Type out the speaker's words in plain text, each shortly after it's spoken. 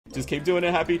Just keep doing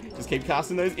it, Happy. Just keep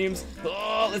casting those imps.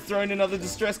 Oh, let's throw in another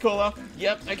distress caller.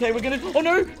 Yep, okay, we're gonna... Oh,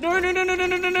 no! No, no, no, no, no,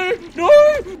 no, no, no!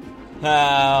 No!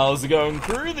 How's it going,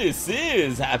 crew? This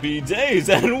is Happy Days,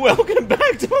 and welcome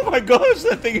back to... Oh my gosh,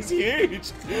 that thing is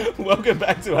huge! Welcome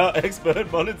back to our expert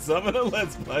modded summoner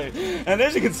Let's Play. And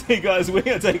as you can see, guys, we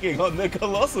are taking on the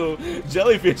colossal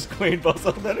jellyfish queen boss.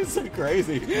 Oh, that is so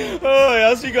crazy. Oh, I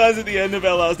asked you guys at the end of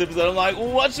our last episode, I'm like,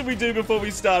 what should we do before we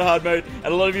start hard mode?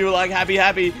 And a lot of you were like,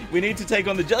 Happy, we need to take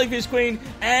on the jellyfish queen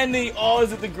and the... Oh,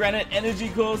 is it the granite energy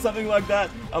core, something like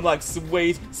that? I'm like,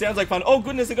 sweet. Sounds like fun. Oh,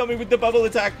 goodness, it got me with the bubble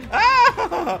attack. Ah!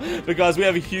 But guys, we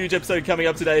have a huge episode coming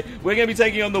up today. We're going to be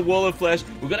taking on the Wall of Flesh.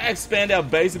 We're going to expand our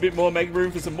base a bit more, make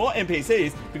room for some more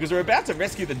NPCs, because we're about to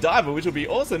rescue the diver, which will be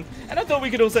awesome. And I thought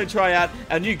we could also try out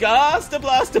our new Gaster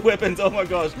Blaster weapons. Oh my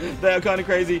gosh, they are kind of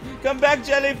crazy. Come back,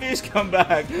 jellyfish, come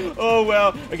back. Oh,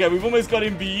 well. Okay, we've almost got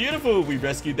him. Beautiful. We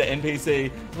rescued the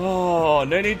NPC. Oh,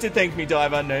 no need to thank me,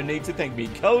 diver. No need to thank me.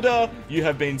 Coda, you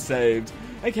have been saved.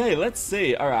 Okay, let's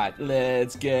see. Alright,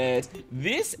 let's get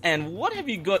this. And what have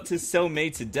you got to sell me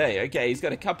today? Okay, he's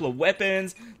got a couple of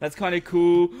weapons. That's kind of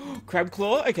cool. Crab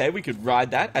claw. Okay, we could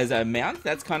ride that as a mount.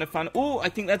 That's kind of fun. Oh, I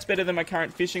think that's better than my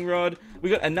current fishing rod.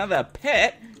 We got another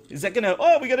pet. Is that gonna...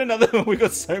 Oh, we got another... We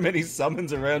got so many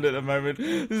summons around at the moment.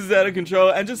 This is out of control.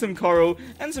 And just some coral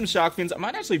and some shark fins. I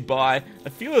might actually buy a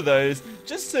few of those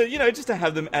just to, you know, just to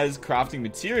have them as crafting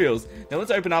materials. Now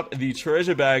let's open up the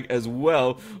treasure bag as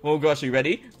well. Oh gosh, are you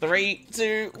ready? 3,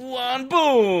 2, 1,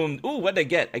 boom! Ooh, what did I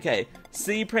get? Okay.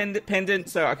 Sea pendant,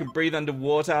 so I can breathe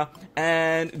underwater,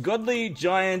 and godly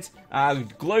giant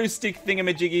glow stick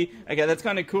thingamajiggy. Okay, that's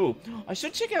kind of cool. I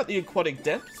should check out the aquatic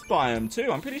depths biome too.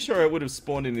 I'm pretty sure it would have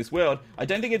spawned in this world. I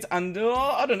don't think it's under... Oh,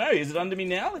 I don't know. Is it under me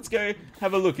now? Let's go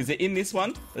have a look. Is it in this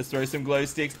one? Let's throw some glow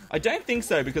sticks. I don't think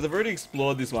so, because I've already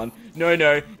explored this one.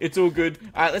 No, it's all good.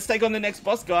 Alright, let's take on the next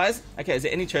boss, guys. Okay, is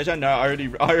there any treasure? No, I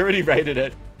already raided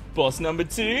it. Boss number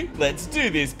 2, let's do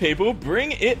this, people.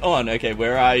 Bring it on. Okay,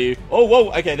 where are you? Oh, whoa.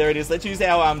 Okay, there it is. Let's use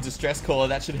our distress caller.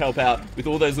 That should help out with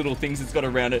all those little things it's got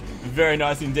around it. Very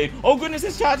nice indeed. Oh, goodness,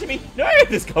 it's charging me. No,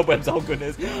 there's cobwebs. Oh,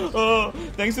 goodness. Oh,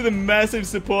 thanks for the massive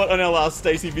support on our last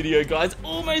Stacey video, guys.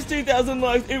 Almost 2,000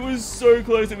 likes. It was so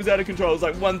close. It was out of control. It was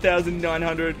like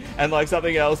 1,900 and like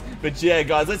something else. But yeah,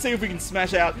 guys, let's see if we can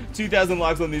smash out 2,000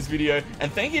 likes on this video.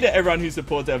 And thank you to everyone who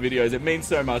supports our videos. It means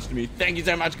so much to me. Thank you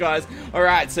so much, guys. All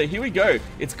right, so here we go.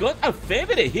 It's got a fair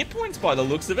bit of hit points by the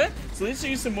looks of it. So let's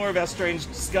use some more of our strange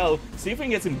skull. See if we can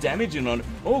get some damage in on it.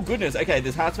 Oh, goodness. Okay,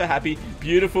 there's hearts for Happy.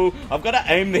 Beautiful. I've got to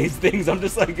aim these things. I'm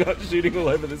just like shooting all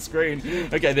over the screen.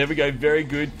 Okay, there we go. Very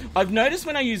good. I've noticed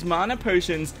when I use mana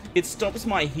potions, it stops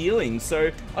my healing.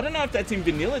 So I don't know if that's in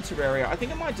vanilla Terraria. I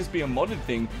think it might just be a modded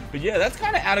thing. But yeah, that's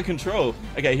kind of out of control.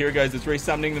 Okay, here it goes. It's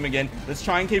resummoning them again. Let's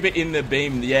try and keep it in the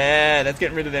beam. Yeah, that's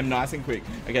getting rid of them nice and quick.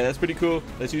 Okay, that's pretty cool.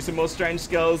 Let's use some more strange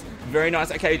skulls. Very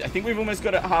nice. Okay, I think we've almost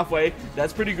got it halfway.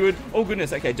 That's pretty good. Oh,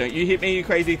 goodness. Okay, don't you hit me, you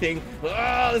crazy thing.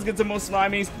 Oh, let's get some more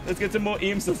slimies. Let's get some more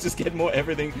imps. Let's just get more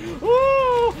everything.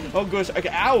 Oh gosh. Okay.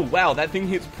 Ow. Wow, that thing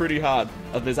hits pretty hard.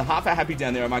 There's a half a Happy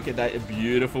down there. I might get that.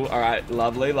 Beautiful. All right.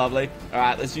 Lovely. All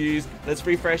right. Let's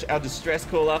refresh our distress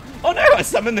caller. Oh, no. I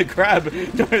summoned the crab.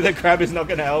 No, the crab is not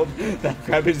going to help. That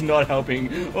crab is not helping.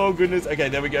 Oh, goodness. Okay,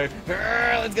 there we go.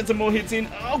 Let's get some more hits in.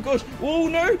 Oh, gosh. Oh,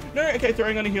 no. Okay,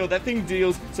 throwing on a heal. That thing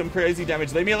deals some crazy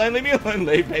damage. Leave me alone.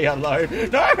 Leave me alone.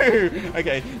 No.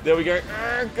 Okay, there we go.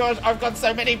 Gosh, I've got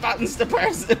so many buttons to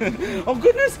press. Oh,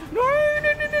 goodness. No.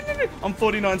 I'm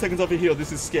 49 seconds off a heal.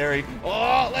 This is scary.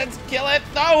 Oh, let's kill it.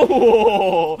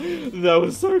 No. That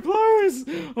was so close.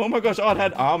 Oh, my gosh. Oh, it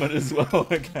had armor as well.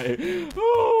 Okay.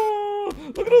 Oh,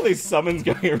 look at all these summons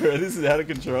going around. This is out of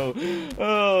control.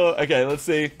 Oh, okay, let's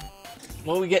see.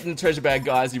 What we get in the treasure bag,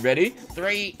 guys? You ready?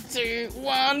 3, 2,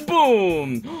 1,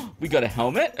 boom! We got a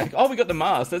helmet. Oh, we got the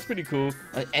mask. That's pretty cool.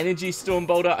 An energy storm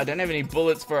boulder. I don't have any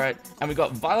bullets for it. And we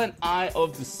got violent eye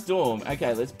of the storm.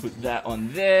 Okay, let's put that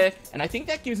on there. And I think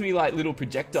that gives me like little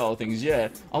projectile things. Yeah,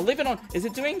 I'll leave it on. Is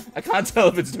it doing? I can't tell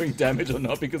if it's doing damage or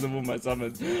not because of all my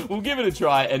summons. We'll give it a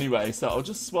try anyway. So I'll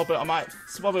just swap it. I might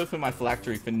swap it for my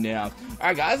phylactery for now. All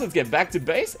right, guys, let's get back to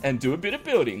base and do a bit of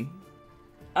building.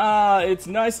 It's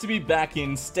nice to be back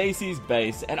in Stacey's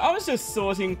base, and I was just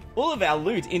sorting all of our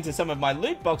loot into some of my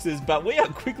loot boxes, but we are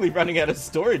quickly running out of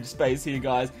storage space here,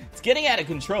 guys. It's getting out of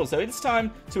control, so it's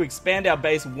time to expand our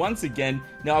base once again.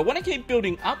 Now, I want to keep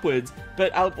building upwards,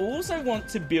 but I'll also want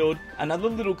to build another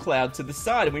little cloud to the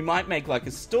side, and we might make like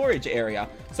a storage area.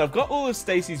 So I've got all of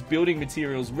Stacey's building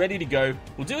materials ready to go.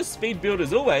 We'll do a speed build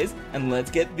as always, and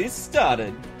let's get this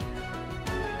started.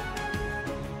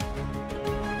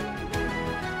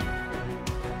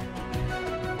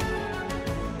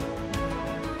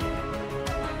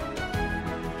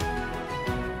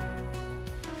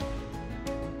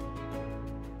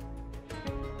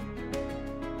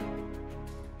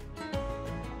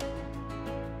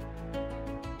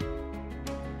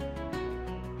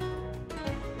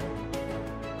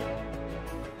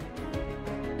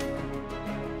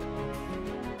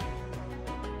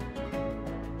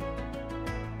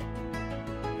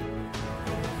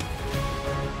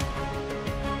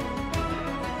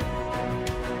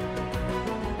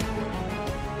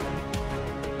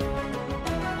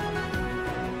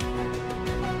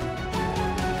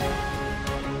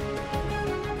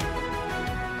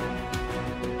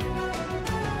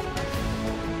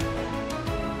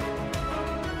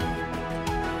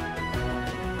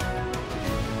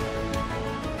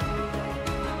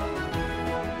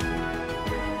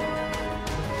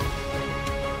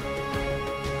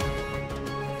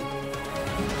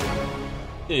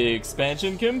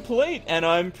 Expansion complete, and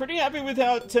I'm pretty happy with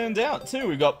how it turned out too.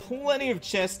 We've got plenty of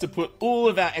chests to put all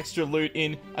of our extra loot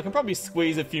in. I can probably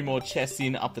squeeze a few more chests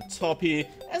in up the top here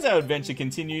as our adventure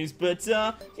continues, but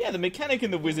yeah, the mechanic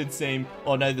and the wizard seem,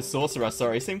 oh no, the sorcerer,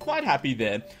 sorry, seem quite happy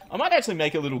there. I might actually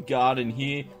make a little garden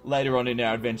here later on in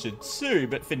our adventure too,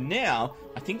 but for now,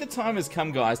 I think the time has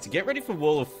come, guys, to get ready for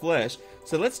Wall of Flesh.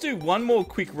 So let's do one more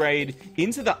quick raid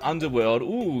into the underworld.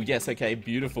 Ooh, yes, okay,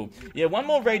 beautiful. Yeah, one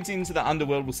more raid into the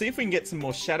underworld. We'll see if we can get some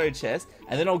more shadow chests,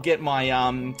 and then I'll get my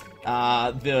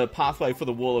the pathway for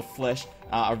the Wall of Flesh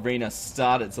arena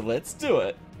started. So let's do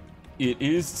it. It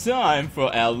is time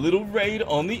for our little raid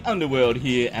on the underworld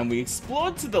here, and we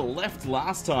explored to the left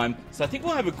last time, so I think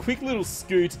we'll have a quick little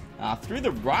scoot through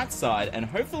the right side and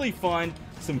hopefully find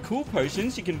some cool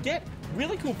potions. You can get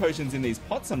really cool potions in these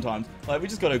pots sometimes. Like, we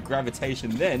just got a gravitation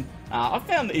then. I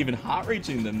found that even heart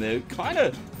reaching them, they're kind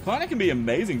of can be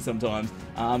amazing sometimes.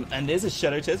 And there's a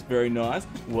shadow chest, very nice.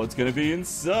 What's gonna be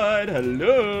inside?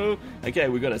 Hello. Okay,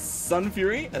 we got a Sun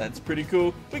Fury, that's pretty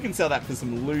cool. We can sell that for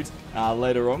some loot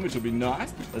later on, which will be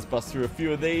nice. Let's bust through a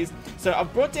few of these. So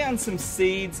I've brought down some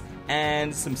seeds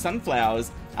and some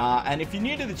sunflowers. And if you're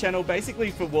new to the channel,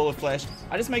 basically for Wall of Flesh,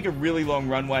 I just make a really long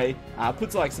runway,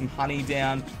 puts like some honey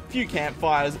down, a few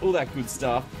campfires, all that good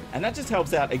stuff, and that just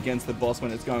helps out against the boss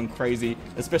when it's going crazy,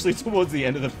 especially towards the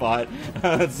end of the fight.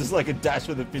 It's just like a dash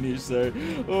for the finish, so,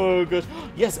 oh gosh.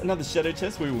 Yes, another shadow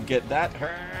chest, we will get that.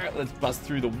 Let's bust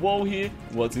through the wall here.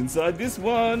 What's inside this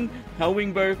one?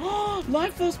 Hellwing bow. Oh,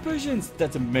 life force potions.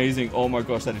 That's amazing. Oh my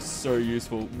gosh, that is so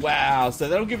useful. Wow, so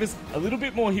that'll give us a little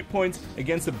bit more hit points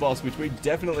against the boss, which we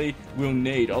definitely will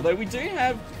need. Although we do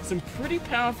have some pretty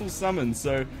powerful summons,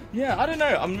 so yeah, I don't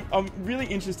know. I'm really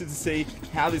interested to see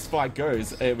how this fight goes.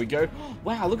 There we go.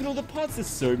 Wow, look at all the pots. There's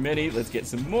so many. Let's get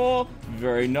some more.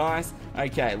 Very nice.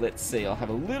 Okay, let's see. I'll have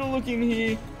a little look in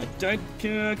here. I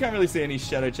can't really see any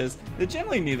shadow chests. They're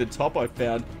generally near the top, I've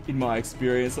found, in my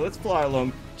experience. So let's fly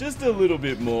along just a little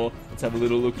bit more. Let's have a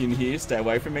little look in here. Stay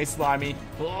away from me, slimy.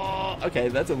 Oh, okay,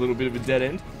 that's a little bit of a dead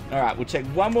end. Alright, we'll check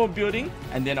one more building,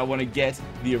 and then I want to get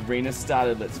the arena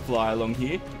started. Let's fly along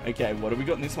here. Okay, what have we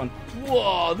got in this one?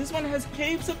 Whoa, this one has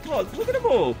heaps of pots. Look at them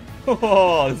all.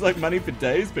 Oh, it's like money for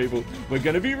days, people. We're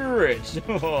going to be rich.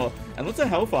 Oh, and lots of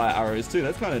hellfire arrows too.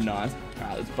 That's kind of nice.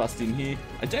 Alright, let's bust in here.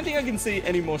 I don't think I can see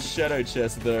any more shadow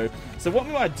chests though. So what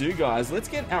we might do, guys, let's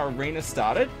get our arena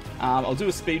started. I'll do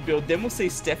a speed build, then we'll see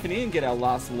Stephanie and get our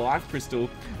last life crystal,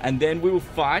 and then we will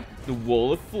fight the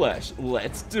Wall of Flesh.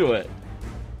 Let's do it.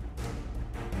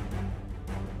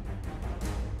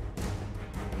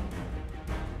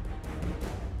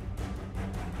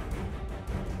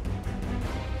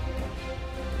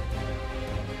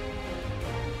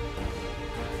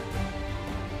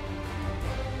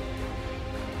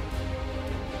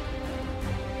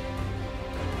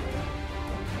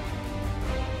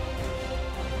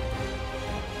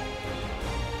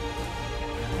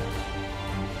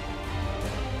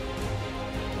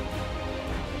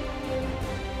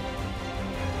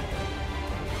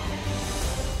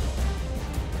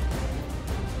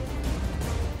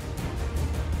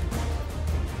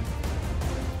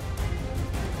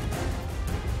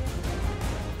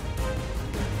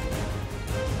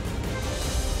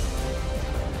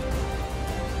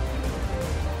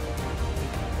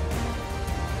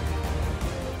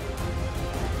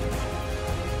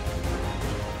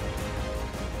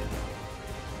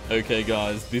 Okay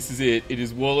guys, this is it. It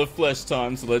is Wall of Flesh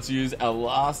time, so let's use our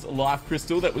last life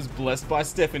crystal that was blessed by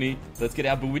Stephanie. Let's get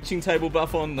our bewitching table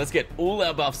buff on. Let's get all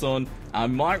our buffs on. I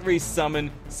might resummon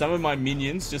some of my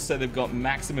minions just so they've got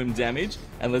maximum damage.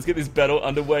 And let's get this battle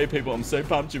underway, people. I'm so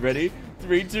pumped. You ready?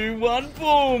 3, 2, 1,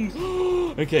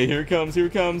 boom! Okay, here it comes, here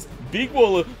it comes. Big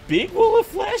wall of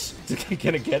flesh?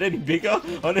 Can it get any bigger?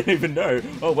 I don't even know.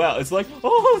 Oh wow, it's like,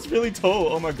 oh, it's really tall.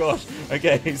 Oh my gosh.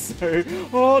 Okay, so,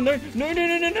 oh no, no, no,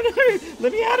 no, no, no, no.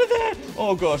 Let me out of there.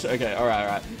 Oh gosh, okay, alright,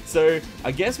 alright. So,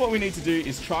 I guess what we need to do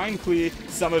is try and clear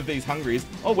some of these hungries.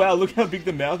 Oh wow, look how big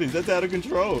the mouth is. That's out of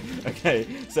control. Okay,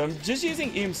 so I'm just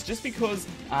using imps just because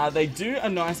they do a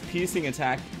nice piercing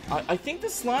attack. I think the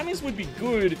slimies would be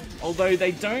good, although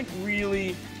they don't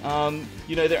really,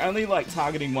 you know, they're only like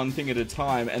targeting one thing at a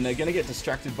time, and they're going to get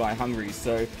distracted by hungry.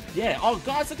 So, yeah. Oh,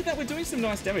 guys, look at that. We're doing some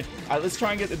nice damage. All right, let's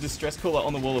try and get the distress caller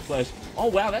on the Wall of Flesh. Oh,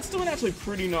 wow, that's doing actually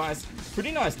pretty nice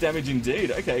damage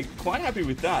indeed. Okay, quite happy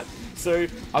with that. So,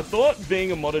 I thought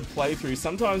being a modded playthrough,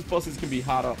 sometimes bosses can be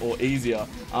harder or easier.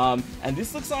 And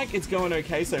this looks like it's going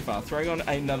okay so far. Throwing on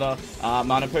another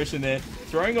mana potion there.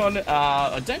 throwing on,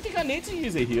 I don't think I need to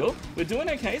use a heal. We're doing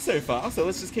okay so far, so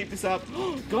let's just keep this up.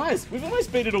 Guys, we've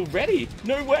almost beat it already.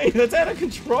 No way, that's out of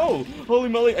control. Holy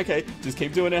moly. Okay, just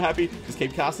keep doing it, Happy. Just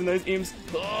keep casting those imps.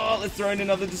 Oh, let's throw in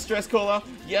another distress caller.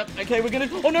 Yep, okay, we're gonna,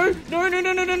 oh no, no, no,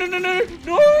 no, no, no, no, no, no, no,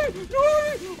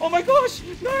 no, oh my gosh,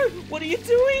 no, what are you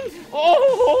doing?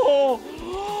 Oh,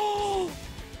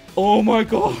 oh my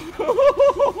god.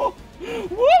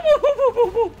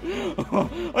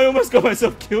 I almost got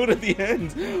myself killed at the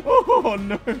end. Oh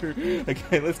no.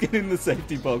 Okay, let's get in the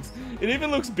safety box. It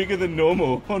even looks bigger than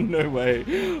normal. Oh no way.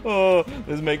 Oh,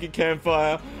 let's make a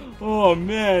campfire. Oh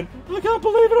man, I can't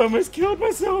believe it. I almost killed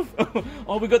myself.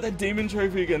 Oh, we got that demon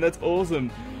trophy again. That's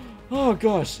awesome. Oh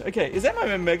gosh, okay, is that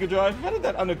my Mega Drive? How did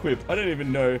that unequip? I don't even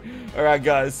know. Alright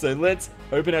guys, so let's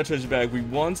open our treasure bag. We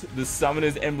want the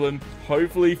Summoner's Emblem.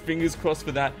 Hopefully, fingers crossed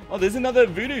for that. Oh, there's another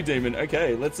voodoo demon.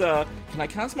 Okay, let's, can I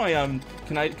cast my,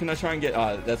 can I try and get,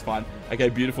 that's fine. Okay,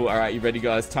 beautiful. Alright, you ready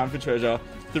guys? Time for treasure.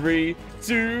 3,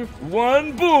 2,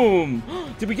 1, boom!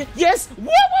 Did we get, yes!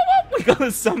 Whoa! We got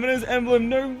the Summoner's Emblem,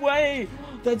 no way!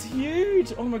 That's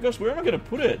huge! Oh my gosh, where am I going to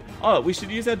put it? Oh, we should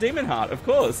use our Demon Heart, of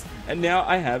course. And now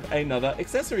I have another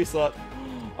accessory slot.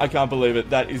 I can't believe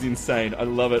it. That is insane. I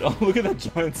love it. Oh, look at that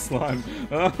giant slime.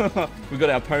 We've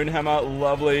got our Pwn Hammer.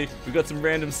 Lovely. We've got some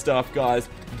random stuff, guys.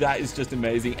 That is just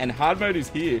amazing. And hard mode is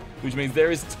here, which means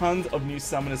there is tons of new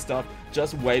summoner stuff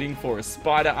just waiting for us.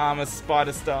 Spider armor,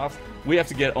 spider staff. We have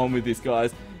to get on with this,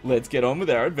 guys. Let's get on with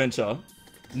our adventure.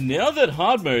 Now that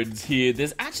hard mode's here,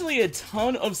 there's actually a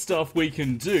ton of stuff we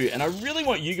can do, and I really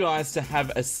want you guys to have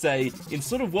a say in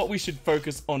sort of what we should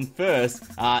focus on first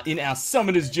in our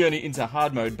summoner's journey into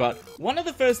hard mode. But one of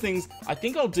the first things I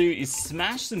think I'll do is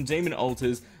smash some demon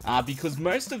altars, because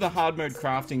most of the hard mode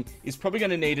crafting is probably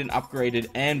going to need an upgraded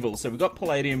anvil. So we've got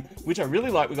palladium, which I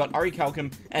really like. We've got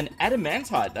orichalcum and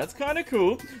adamantite. That's kind of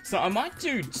cool. So I might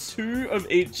do 2 of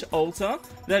each altar.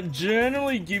 That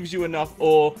generally gives you enough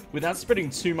ore without spreading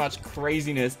too much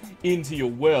craziness into your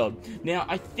world. Now,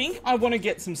 I think I want to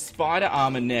get some spider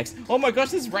armor next. Oh my gosh,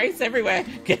 there's wraiths everywhere.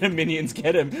 Get him, minions,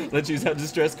 get him. Let's use our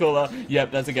distress caller.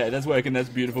 Yep, that's okay. That's working. That's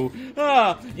beautiful.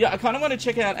 Yeah, I kind of want to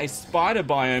check out a spider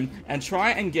biome and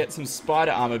try and get some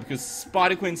spider armor, because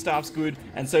Spider Queen staff's good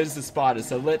and so does the spider.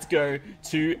 So let's go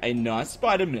to a nice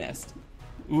spider nest.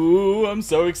 Ooh, I'm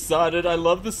so excited. I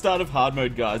love the start of hard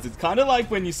mode, guys. It's kind of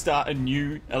like when you start a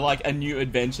new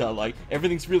adventure. Like,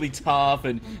 everything's really tough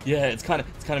and yeah, it's kind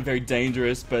of very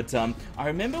dangerous. But I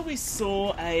remember we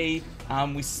saw a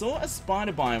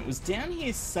spider biome. It was down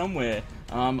here somewhere.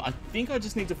 I think I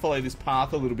just need to follow this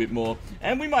path a little bit more,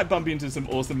 and we might bump into some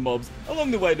awesome mobs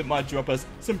along the way that might drop us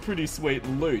some pretty sweet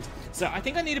loot. So I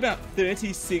think I need about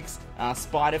 36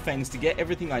 spider fangs to get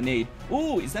everything I need.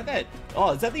 Ooh, is that?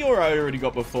 Oh, is that the ore I already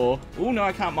got before? Ooh, no,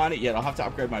 I can't mine it yet. I'll have to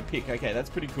upgrade my pick. Okay, that's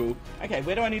pretty cool. Okay,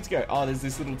 where do I need to go? Oh, there's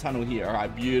this little tunnel here. All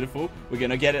right, beautiful. We're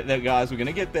gonna get it there, guys. We're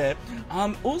gonna get there.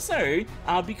 Also,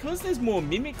 because there's more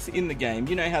mimics in the game,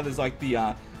 you know how there's like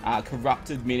the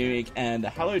corrupted mimic and the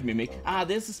hallowed mimic.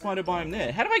 There's the spider biome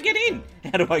there. How do I get in?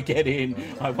 How do I get in?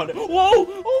 I wonder. Whoa!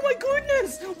 Oh my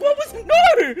goodness! What was?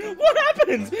 No! What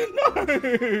happened? No!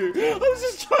 I was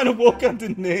just trying to walk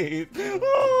underneath.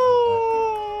 Oh!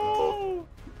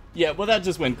 Yeah, well that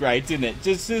just went great, didn't it?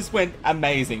 Just went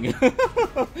amazing.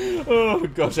 Oh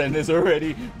gosh, and there's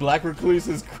already black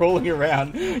recluses crawling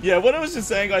around. Yeah, what I was just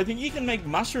saying, I think you can make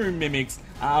mushroom mimics.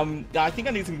 I think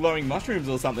I need some glowing mushrooms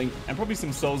or something, and probably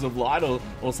some souls of light or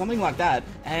something like that.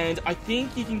 And I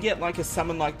think you can get like a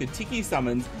summon like the Tiki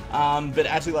summons, but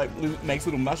actually like makes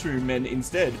little mushroom men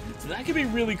instead. So that could be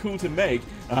really cool to make.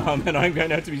 And I'm going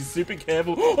to have to be super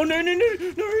careful. Oh no! I'm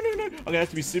going to have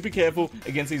to be super careful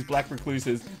against these black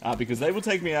recluses, because they will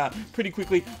take me out pretty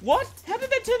quickly. What? How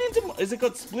did that turn into? Is it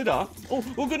got splitter?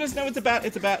 Oh goodness, no, it's a bat.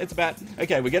 It's a bat.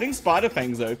 Okay, we're getting spider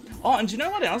fangs though. Oh, and do you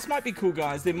know what else might be cool,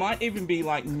 guys? There might even be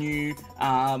like new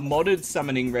modded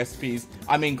summoning recipes.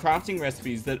 I mean, crafting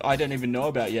recipes that I don't even know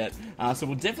about yet. So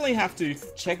we'll definitely have to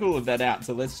check all of that out.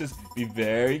 So let's just be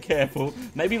very careful.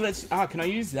 Maybe let's. Can I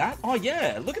use that? Oh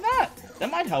yeah, look at that. That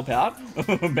might help out.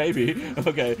 Maybe.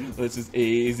 Okay, let's just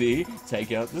easy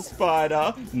take out the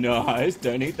spider. Nice.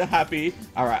 Don't eat the happy.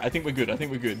 All right, I think we're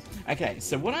good. Okay,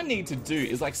 so what I need to do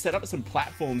is like set up some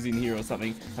platforms in here or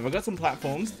something. Have I got some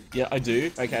platforms? Yeah, I do.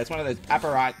 Okay, it's one of those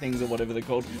apparite things or whatever they're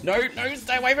called. No,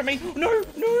 stay away from me. No.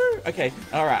 Okay,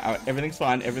 all right. Everything's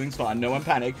fine. No one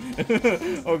panic.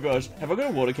 Oh gosh, have I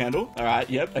got a water candle? All right,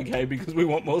 yep. Okay, because we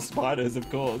want more spiders, of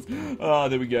course. Oh,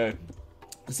 there we go.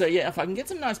 So yeah, if I can get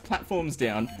some nice platforms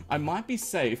down, I might be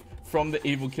safe from the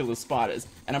evil killer spiders.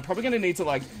 And I'm probably going to need to,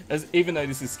 like, even though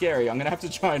this is scary, I'm going to have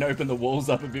to try and open the walls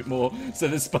up a bit more so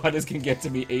the spiders can get to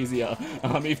me easier,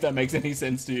 if that makes any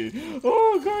sense to you.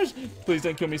 Oh, gosh. Please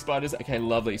don't kill me, spiders. Okay,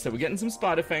 lovely. So we're getting some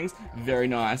spider fangs. Very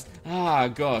nice. Ah,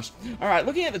 gosh. All right,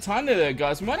 looking at the time there,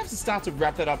 guys, we might have to start to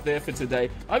wrap that up there for today.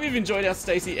 I hope you've enjoyed our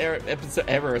Stacey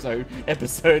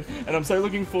episode, and I'm so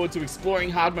looking forward to exploring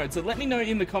hard mode. So let me know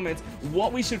in the comments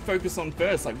what we should focus on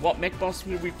first. Like, what mech boss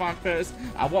should we fight first?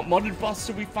 What modded boss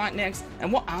should we fight next?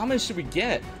 And what armor should we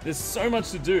get? There's so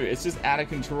much to do. It's just out of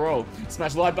control.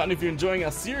 Smash the like button if you're enjoying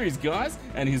our series, guys.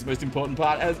 And here's the most important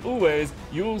part, as always,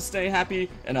 you'll stay happy,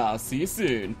 and I'll see you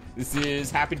soon. This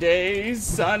is Happy Days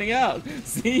signing out.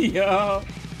 See ya.